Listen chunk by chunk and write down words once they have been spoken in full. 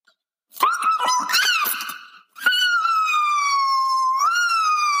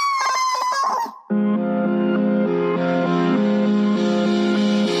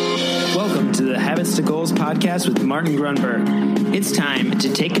podcast with Martin Grunberg. It's time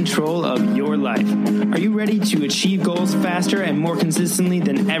to take control of your life. Are you ready to achieve goals faster and more consistently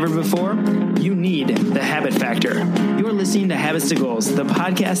than ever before? You need the Habit Factor. You're listening to Habits to Goals, the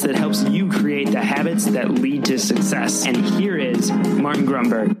podcast that helps you create the habits that lead to success. And here is Martin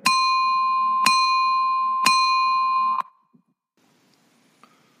Grunberg.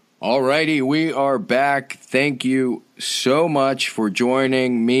 Alrighty, we are back. Thank you so much for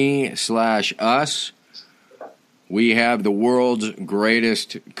joining me/us. We have the world's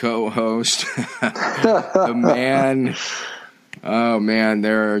greatest co-host, the man. Oh man,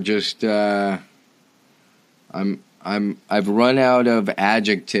 there are just I've run out of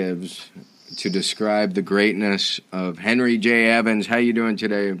adjectives to describe the greatness of Henry J. Evans. How you doing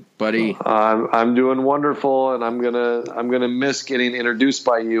today, buddy? I'm doing wonderful, and I'm gonna miss getting introduced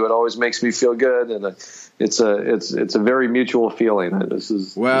by you. It always makes me feel good, and it's a very mutual feeling. This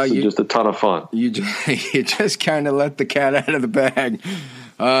is just a ton of fun. You just kind of let the cat out of the bag.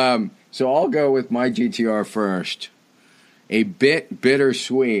 So I'll go with my GTR first. A bit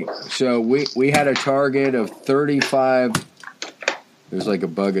bittersweet. So we had a target of 35. There's like a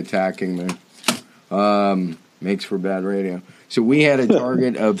bug attacking me. Makes for bad radio. So we had a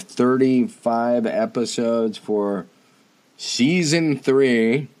target of 35 episodes for season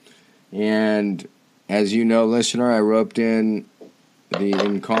 3. And as you know, listener, I roped in the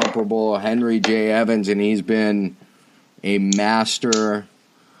incomparable Henry J. Evans, and he's been a master.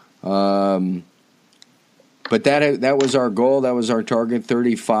 But that was our goal. That was our target,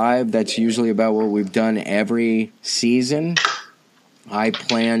 35. That's usually about what we've done every season. I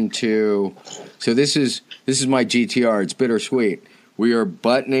plan to. So this is my GTR. It's bittersweet. We are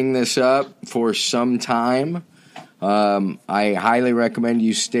buttoning this up for some time. I highly recommend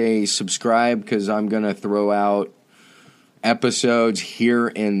you stay subscribed because I'm going to throw out episodes here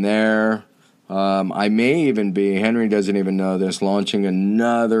and there. I may even be, Henry doesn't even know this, launching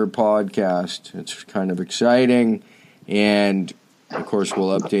another podcast. It's kind of exciting. And, of course,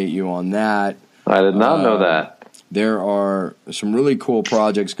 we'll update you on that. I did not know that. There are some really cool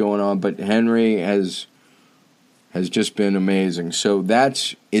projects going on, but Henry has just been amazing. So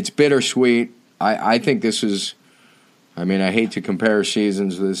it's bittersweet. I think this is, I hate to compare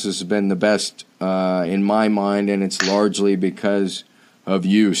seasons. This has been the best in my mind, and it's largely because of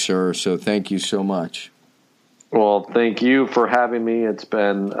you, sir. So thank you so much. Well, thank you for having me. It's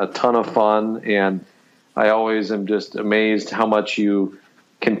been a ton of fun, and I always am just amazed how much you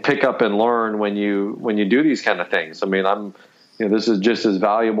can pick up and learn when you do these kind of things. This is just as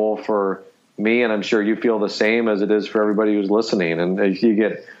valuable for me, and I'm sure you feel the same as it is for everybody who's listening. And if you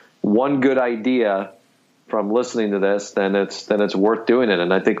get one good idea from listening to this, then it's worth doing it.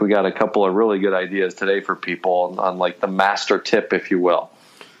 And I think we got a couple of really good ideas today for people on like the master tip, if you will.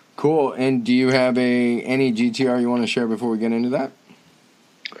 Cool. And do you have any GTR you want to share before we get into that?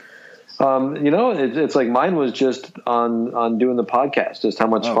 It's like mine was just on doing the podcast, just how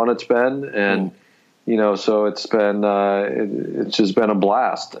much fun it's been. And, so it's been, it's just been a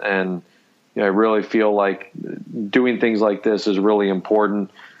blast. And I really feel like doing things like this is really important,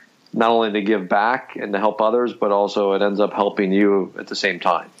 not only to give back and to help others, but also it ends up helping you at the same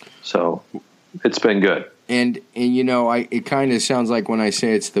time. So it's been good. And it kind of sounds like when I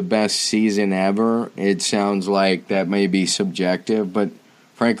say it's the best season ever, it sounds like that may be subjective, but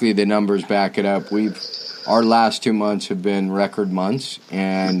frankly, the numbers back it up. Our last 2 months have been record months,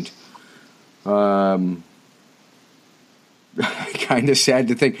 and kind of sad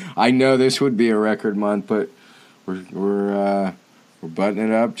to think. I know this would be a record month, but we're buttoning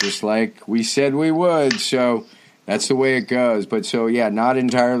it up just like we said we would. So that's the way it goes. But so yeah, not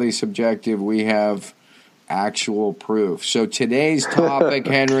entirely subjective. We have actual proof. So today's topic,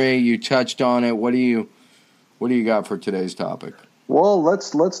 Henry, you touched on it. What do you got for today's topic? Well,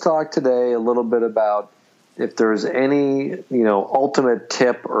 let's talk today a little bit about if there's any, ultimate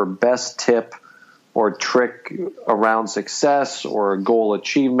tip or best tip or trick around success or goal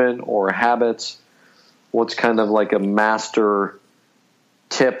achievement or habits. What's kind of like a master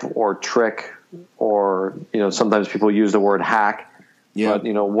tip or trick, or, sometimes people use the word hack. Yeah. But,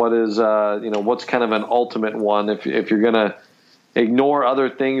 what is, what's kind of an ultimate one if you're going to ignore other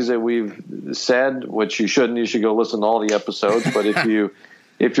things that we've said, which you shouldn't. You should go listen to all the episodes. But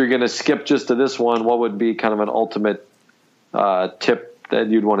if you're going to skip just to this one, what would be kind of an ultimate tip that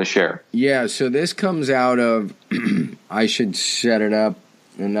you'd want to share? Yeah, so this comes out of I should set it up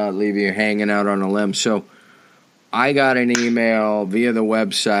and not leave you hanging out on a limb. So I got an email via the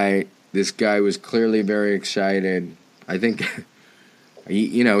website. This guy was clearly very excited. I think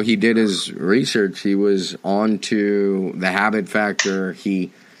he did his research. He was on to the Habit Factor.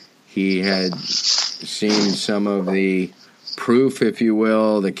 He he had seen some of the proof, if you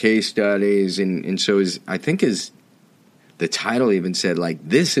will, the case studies, and so the title even said, like,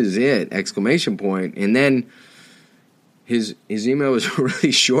 "This is it!" exclamation point. And then his email was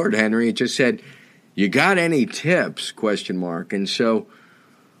really short, Henry. It just said, "You got any tips?" question mark. And so,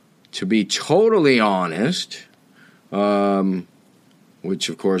 to be totally honest, which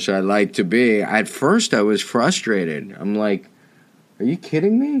of course I like to be, at first I was frustrated. I'm like, are you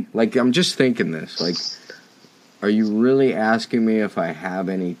kidding me? Like, I'm just thinking this. Like, are you really asking me if I have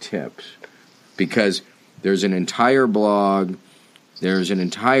any tips? Because there's an entire blog, there's an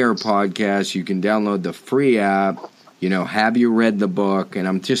entire podcast, you can download the free app, have you read the book? And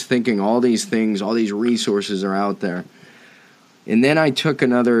I'm just thinking all these things, all these resources are out there. And then I took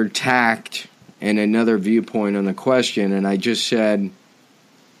another tact and another viewpoint on the question, and I just said,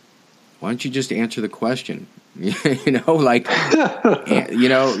 why don't you just answer the question? Answer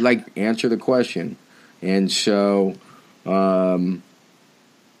the question. And so, and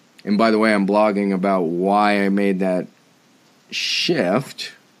by the way, I'm blogging about why I made that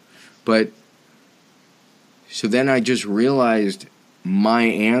shift. But so then I just realized my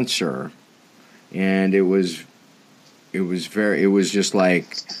answer, and it was just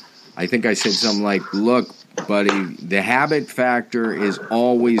like, I think I said something like, look, buddy, the habit factor is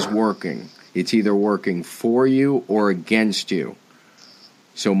always working. It's either working for you or against you.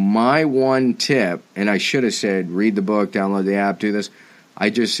 So my one tip, and I should have said, read the book, download the app, do this. I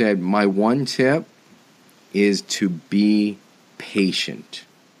just said, my one tip is to be patient.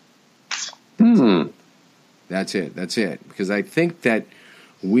 That's it. Because I think that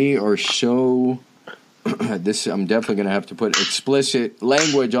we are so... I'm definitely going to have to put explicit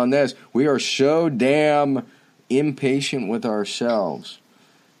language on this. We are so damn impatient with ourselves.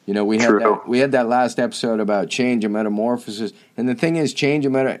 We had that last episode about change and metamorphosis, and the thing is, change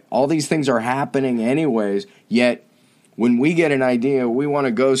and all these things are happening anyways. Yet, when we get an idea, we want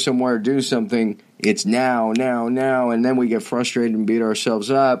to go somewhere, do something. It's now, and then we get frustrated and beat ourselves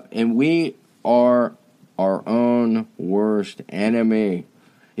up, and we are our own worst enemy.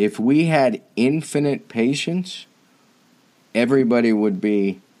 If we had infinite patience, everybody would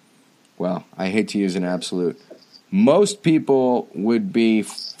be, well, I hate to use an absolute, most people would be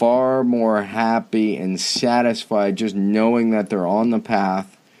far more happy and satisfied just knowing that they're on the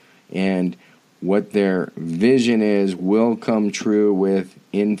path and what their vision is will come true with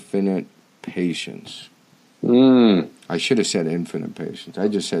infinite patience. I should have said infinite patience. I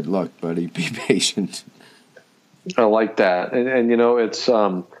just said, look, buddy, be patient. I like that. And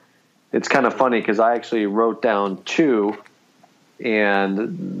it's kind of funny because I actually wrote down two,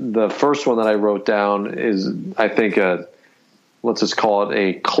 and the first one that I wrote down is, I think, let's just call it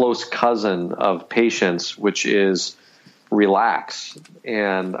a close cousin of patience, which is relax.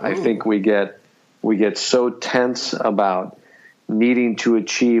 And I think we get so tense about needing to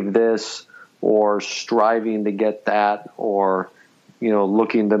achieve this or striving to get that or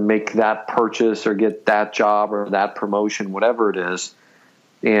looking to make that purchase or get that job or that promotion, whatever it is.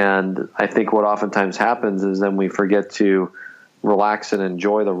 And I think what oftentimes happens is then we forget to relax and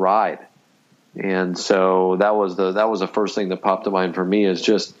enjoy the ride. And so that was the first thing that popped to mind for me, is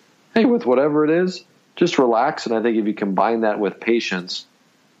just, hey, with whatever it is, just relax. And I think if you combine that with patience,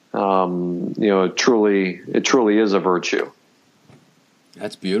 it truly is a virtue.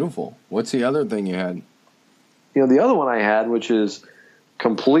 That's beautiful. What's the other thing you had? The other one I had, which is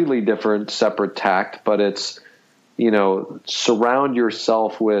completely different, separate tact, but it's, surround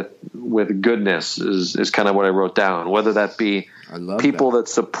yourself with goodness is kind of what I wrote down, whether that be people that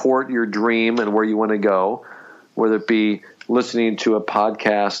support your dream and where you want to go, whether it be listening to a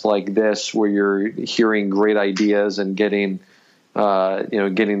podcast like this, where you're hearing great ideas and getting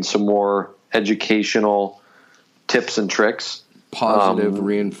some more educational tips and tricks. Positive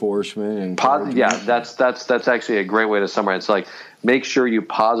reinforcement and that's actually a great way to summarize. It's like, make sure you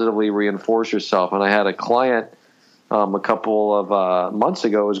positively reinforce yourself. And I had a client a couple of months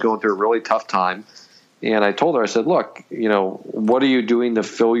ago who was going through a really tough time, and I told her, I said, look, what are you doing to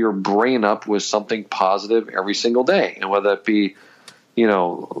fill your brain up with something positive every single day? And whether it be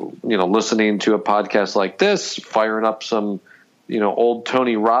listening to a podcast like this, firing up some old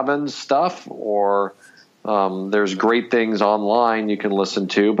Tony Robbins stuff, or there's great things online you can listen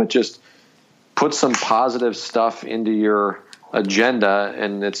to, but just put some positive stuff into your agenda,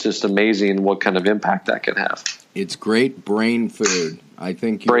 and it's just amazing what kind of impact that can have. It's great brain food. I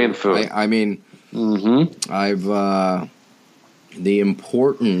think brain food. I mean, I've the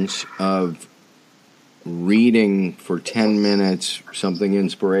importance of reading for 10 minutes something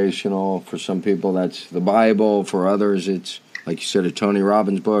inspirational. For some people, that's the Bible. For others, it's like you said, a Tony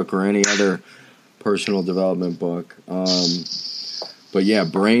Robbins book or any other personal development book. But yeah,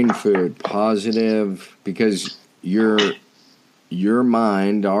 brain food, positive, because your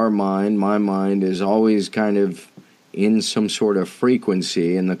mind, our mind, my mind is always kind of in some sort of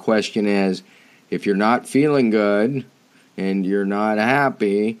frequency. And the question is, if you're not feeling good and you're not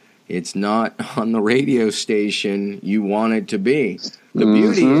happy, it's not on the radio station you want it to be. The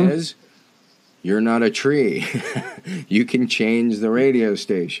beauty is, you're not a tree. You can change the radio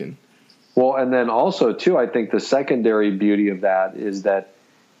station. Well, and then also, too, I think the secondary beauty of that is that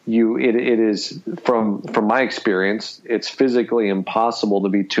it is, from my experience, it's physically impossible to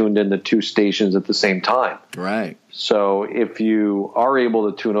be tuned into two stations at the same time. Right. So if you are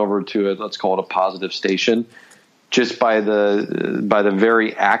able to tune over to it, let's call it a positive station, just by the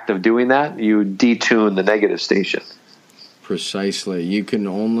very act of doing that, you detune the negative station. Precisely. You can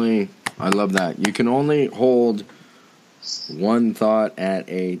only, I love that. You can only hold one thought at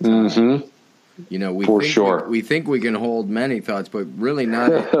a time. Mm-hmm. You know, we think we can hold many thoughts, but really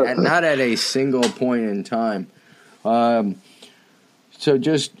not at a single point in time. So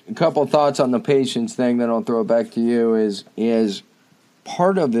just a couple thoughts on the patience thing, then I'll throw it back to you. Is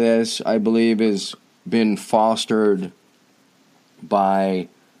part of this, I believe, has been fostered by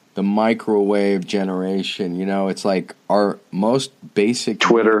the microwave generation. You know, it's like our most basic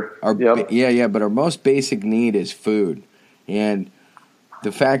Twitter. But our most basic need is food. And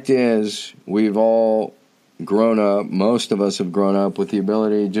the fact is, we've all grown up, most of us have grown up with the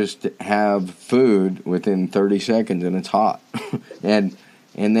ability just to have food within 30 seconds and it's hot. and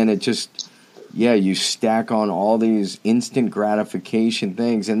then it just, you stack on all these instant gratification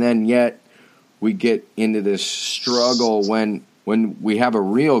things. And then yet we get into this struggle when we have a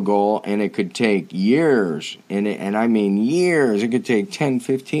real goal and it could take years, and I mean years, it could take 10,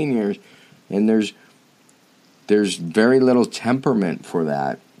 15 years, and there's very little temperament for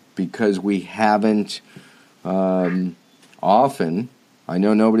that because we haven't often. I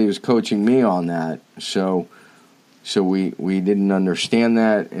know nobody was coaching me on that, so we didn't understand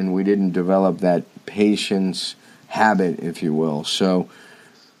that, and we didn't develop that patience habit, if you will. So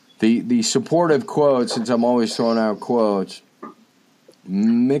the supportive quote, since I'm always throwing out quotes,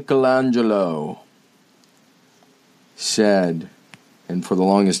 Michelangelo said, and for the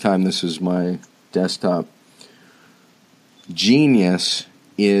longest time this is my desktop, genius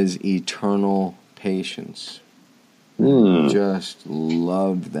is eternal patience. Just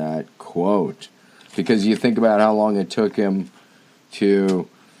love that quote. Because you think about how long it took him to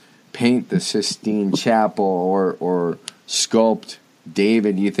paint the Sistine Chapel or sculpt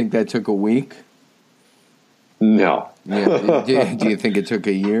David. Do you think that took a week? No. Yeah. Do you think it took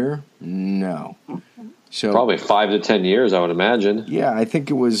a year? No. So probably 5 to 10 years, I would imagine. Yeah, I think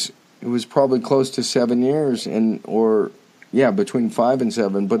it was probably close to 7 years, between 5 and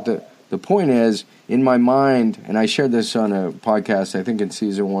 7. But the point is, in my mind, and I shared this on a podcast, I think in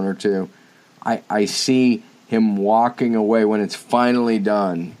season 1 or 2, I see him walking away when it's finally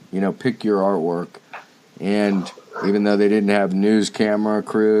done. You know, pick your artwork. And even though they didn't have news camera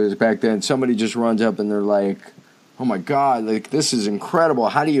crews back then, somebody just runs up and they're like, oh my God, like this is incredible.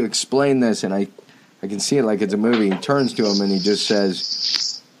 How do you explain this? And I can see it like it's a movie. He turns to him and he just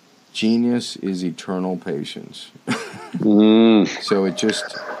says, genius is eternal patience. So it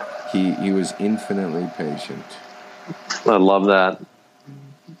just, he was infinitely patient. I love that.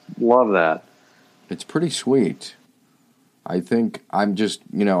 Love that. It's pretty sweet. I think I'm just,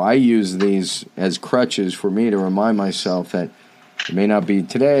 I use these as crutches for me to remind myself that it may not be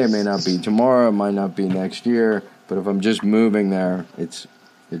today, it may not be tomorrow, it might not be next year, but if I'm just moving there, it's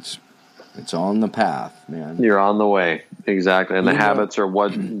on the path, man. You're on the way. Exactly. And the habits are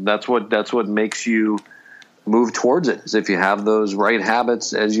that's what makes you move towards it. Is if you have those right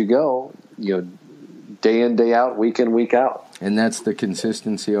habits as you go, day in, day out, week in, week out. And that's the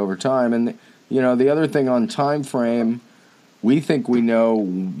consistency over time. And the other thing on time frame, we think we know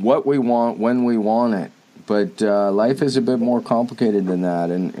what we want when we want it, but life is a bit more complicated than that,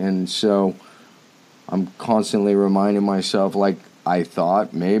 and so I'm constantly reminding myself, like, I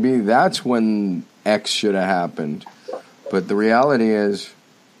thought maybe that's when X should have happened, but the reality is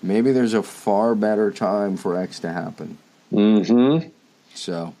maybe there's a far better time for X to happen.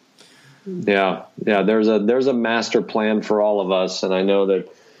 So yeah, there's a master plan for all of us, and I know that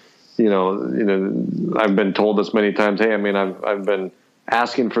I've been told this many times. Hey, I mean, I've been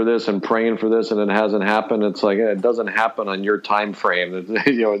asking for this and praying for this, and it hasn't happened. It's like, it doesn't happen on your time frame.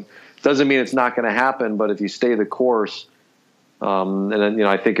 It doesn't mean it's not going to happen, but if you stay the course, and then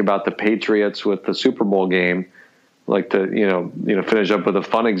I think about the Patriots with the Super Bowl game, like to finish up with a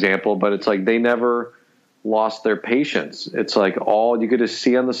fun example, but it's like they never lost their patience. It's like all you could just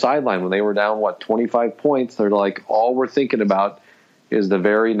see on the sideline when they were down, 25 points. They're like, all we're thinking about is the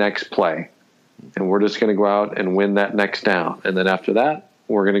very next play. And we're just going to go out and win that next down. And then after that,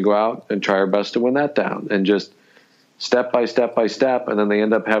 we're going to go out and try our best to win that down, and just step by step by step. And then they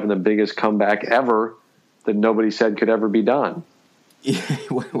end up having the biggest comeback ever that nobody said could ever be done.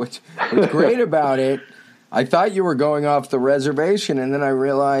 What's great about it, I thought you were going off the reservation, and then I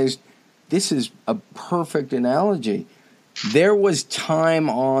realized this is a perfect analogy. There was time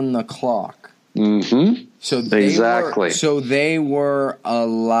on the clock. Mm-hmm. So they were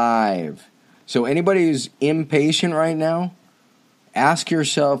alive. So anybody who's impatient right now, ask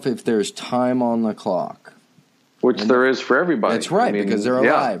yourself if there's time on the clock. Which there is for everybody. That's right, because they're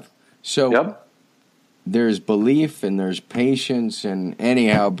alive. So there's belief and there's patience. And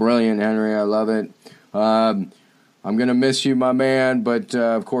anyhow, brilliant, Henry. I love it. I'm going to miss you, my man. But,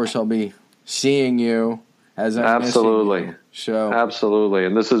 of course, I'll be seeing you as I'm missing you. So absolutely.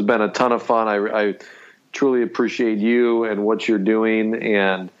 And this has been a ton of fun. I truly appreciate you and what you're doing.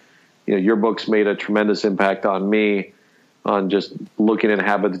 And, your book's made a tremendous impact on me on just looking at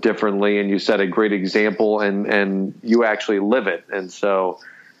habits differently. And you set a great example, and you actually live it. And so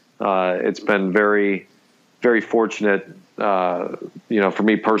it's been very, very fortunate, for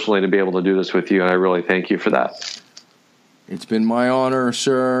me personally to be able to do this with you. And I really thank you for that. It's been my honor,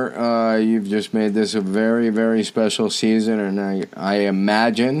 sir. You've just made this a very, very special season. And I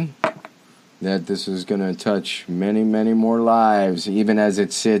imagine that this is going to touch many, many more lives, even as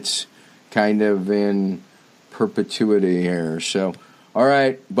it sits kind of in perpetuity here. So, all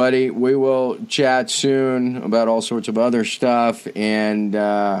right, buddy, we will chat soon about all sorts of other stuff, and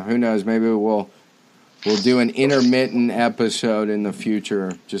who knows, maybe we'll do an intermittent episode in the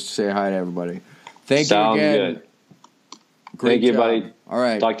future just to say hi to everybody. Thank you again. Good. Thank you, buddy. All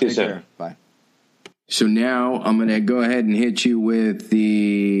right. Talk to you soon. Care. Bye. So now I'm going to go ahead and hit you with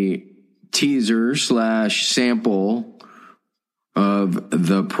the teaser/sample of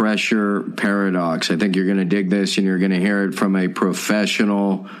The Pressure Paradox. I think you're going to dig this, and you're going to hear it from a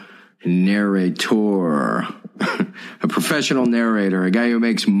professional narrator, a professional narrator, a guy who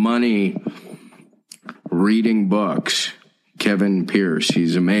makes money reading books, Kevin Pierce.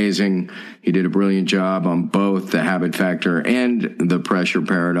 He's amazing. He did a brilliant job on both The Habit Factor and The Pressure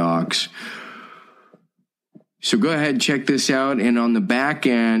Paradox. So go ahead, check this out. And on the back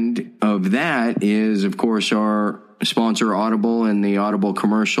end of that is, of course, our sponsor Audible and the Audible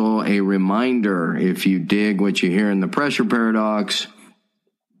commercial. A reminder, if you dig what you hear in The Pressure Paradox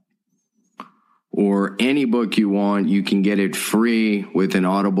or any book you want, you can get it free with an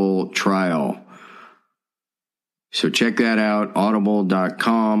Audible trial. So check that out,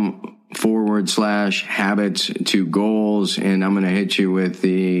 audible.com/habits to goals. And I'm going to hit you with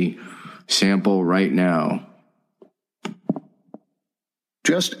the sample right now.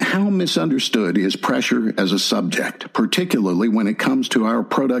 Just how misunderstood is pressure as a subject, particularly when it comes to our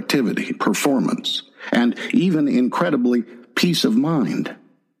productivity, performance, and even, incredibly, peace of mind?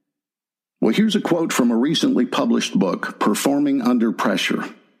 Well, here's a quote from a recently published book, Performing Under Pressure.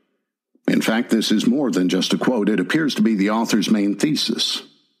 In fact, this is more than just a quote. It appears to be the author's main thesis.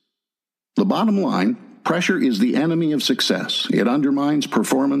 The bottom line, pressure is the enemy of success. It undermines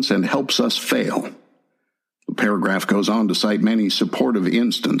performance and helps us fail. The paragraph goes on to cite many supportive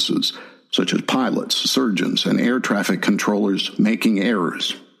instances, such as pilots, surgeons, and air traffic controllers making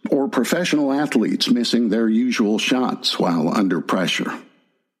errors, or professional athletes missing their usual shots while under pressure.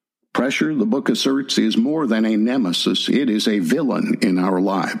 Pressure, the book asserts, is more than a nemesis. It is a villain in our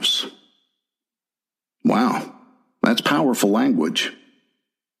lives. Wow, that's powerful language.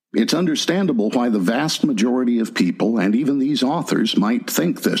 It's understandable why the vast majority of people, and even these authors, might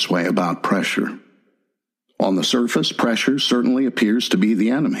think this way about pressure. On the surface, pressure certainly appears to be the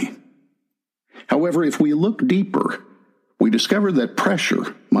enemy. However, if we look deeper, we discover that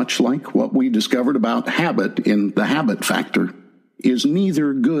pressure, much like what we discovered about habit in The Habit Factor, is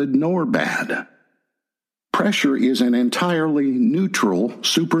neither good nor bad. Pressure is an entirely neutral,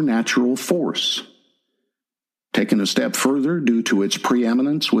 supernatural force. Taken a step further, due to its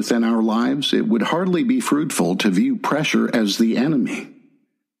preeminence within our lives, it would hardly be fruitful to view pressure as the enemy.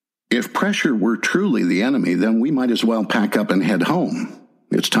 If pressure were truly the enemy, then we might as well pack up and head home.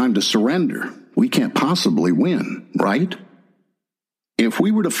 It's time to surrender. We can't possibly win, right? If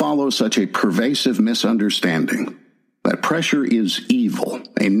we were to follow such a pervasive misunderstanding that pressure is evil,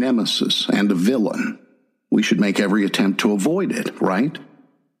 a nemesis, and a villain, we should make every attempt to avoid it, right?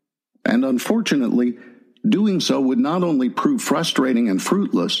 And unfortunately, doing so would not only prove frustrating and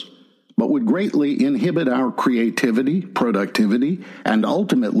fruitless, but would greatly inhibit our creativity, productivity, and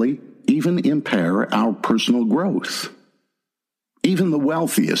ultimately even impair our personal growth. Even the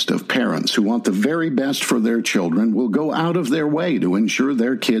wealthiest of parents who want the very best for their children will go out of their way to ensure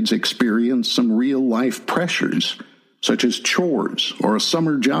their kids experience some real-life pressures, such as chores or a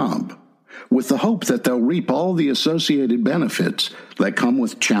summer job, with the hope that they'll reap all the associated benefits that come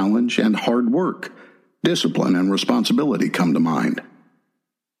with challenge and hard work. Discipline and responsibility come to mind.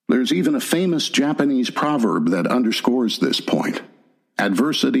 There's even a famous Japanese proverb that underscores this point.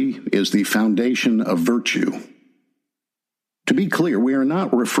 Adversity is the foundation of virtue. To be clear, we are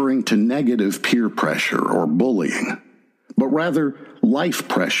not referring to negative peer pressure or bullying, but rather life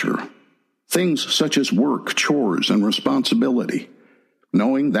pressure, things such as work, chores, and responsibility,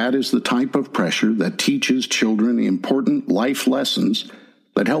 knowing that is the type of pressure that teaches children important life lessons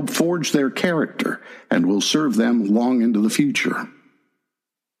that help forge their character and will serve them long into the future.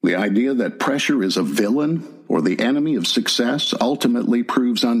 The idea that pressure is a villain or the enemy of success ultimately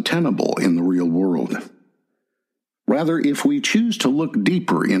proves untenable in the real world. Rather, if we choose to look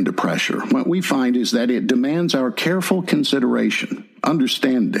deeper into pressure, what we find is that it demands our careful consideration,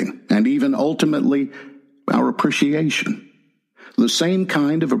 understanding, and even ultimately our appreciation. The same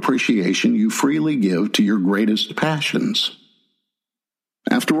kind of appreciation you freely give to your greatest passions.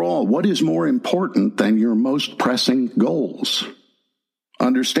 After all, what is more important than your most pressing goals?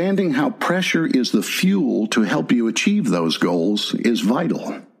 Understanding how pressure is the fuel to help you achieve those goals is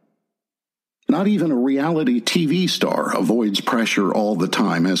vital. Not even a reality TV star avoids pressure all the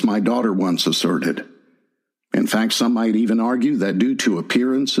time, as my daughter once asserted. In fact, some might even argue that due to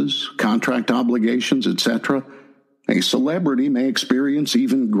appearances, contract obligations, etc., a celebrity may experience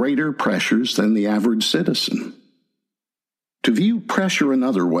even greater pressures than the average citizen. To view pressure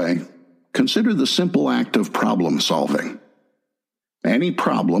another way, consider the simple act of problem solving. Any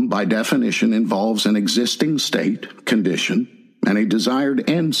problem, by definition, involves an existing state, condition, and a desired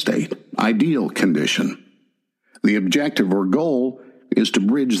end state, ideal condition. The objective or goal is to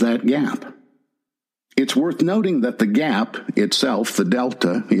bridge that gap. It's worth noting that the gap itself, the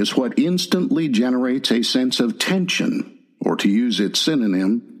delta, is what instantly generates a sense of tension, or to use its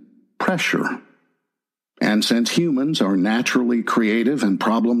synonym, pressure. And since humans are naturally creative and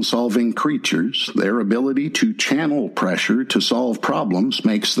problem-solving creatures, their ability to channel pressure to solve problems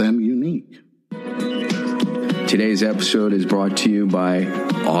makes them unique. Today's episode is brought to you by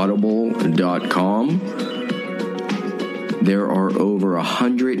Audible.com. There are over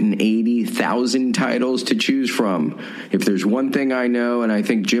 180,000 titles to choose from. If there's one thing I know, and I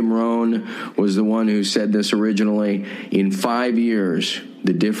think Jim Rohn was the one who said this originally, in 5 years,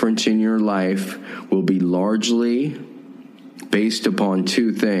 the difference in your life will be largely based upon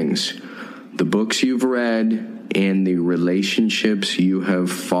two things: the books you've read and the relationships you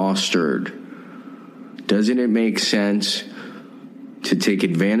have fostered. Doesn't it make sense to take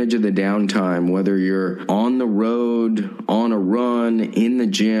advantage of the downtime, whether you're on the road, on a run, in the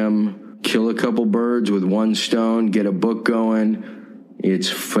gym, kill a couple birds with one stone, get a book going? It's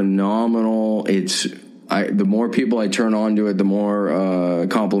phenomenal. The more people I turn on to it, the more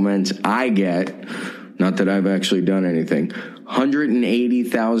compliments I get. Not that I've actually done anything.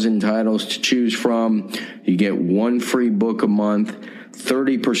 180,000 titles to choose from. You get one free book a month,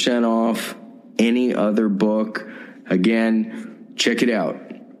 30% off any other book. Again, check it out.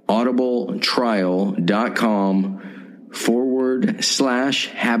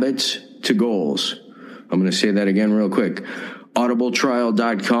 audibletrial.com/habits to goals. I'm going to say that again real quick.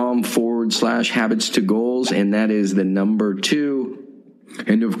 audibletrial.com/habits to goals. And that is the number 2.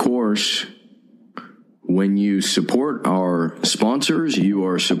 And of course, when you support our sponsors, you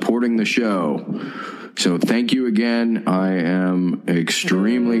are supporting the show. So thank you again. I am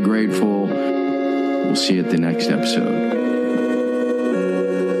extremely grateful. We'll see you at the next episode.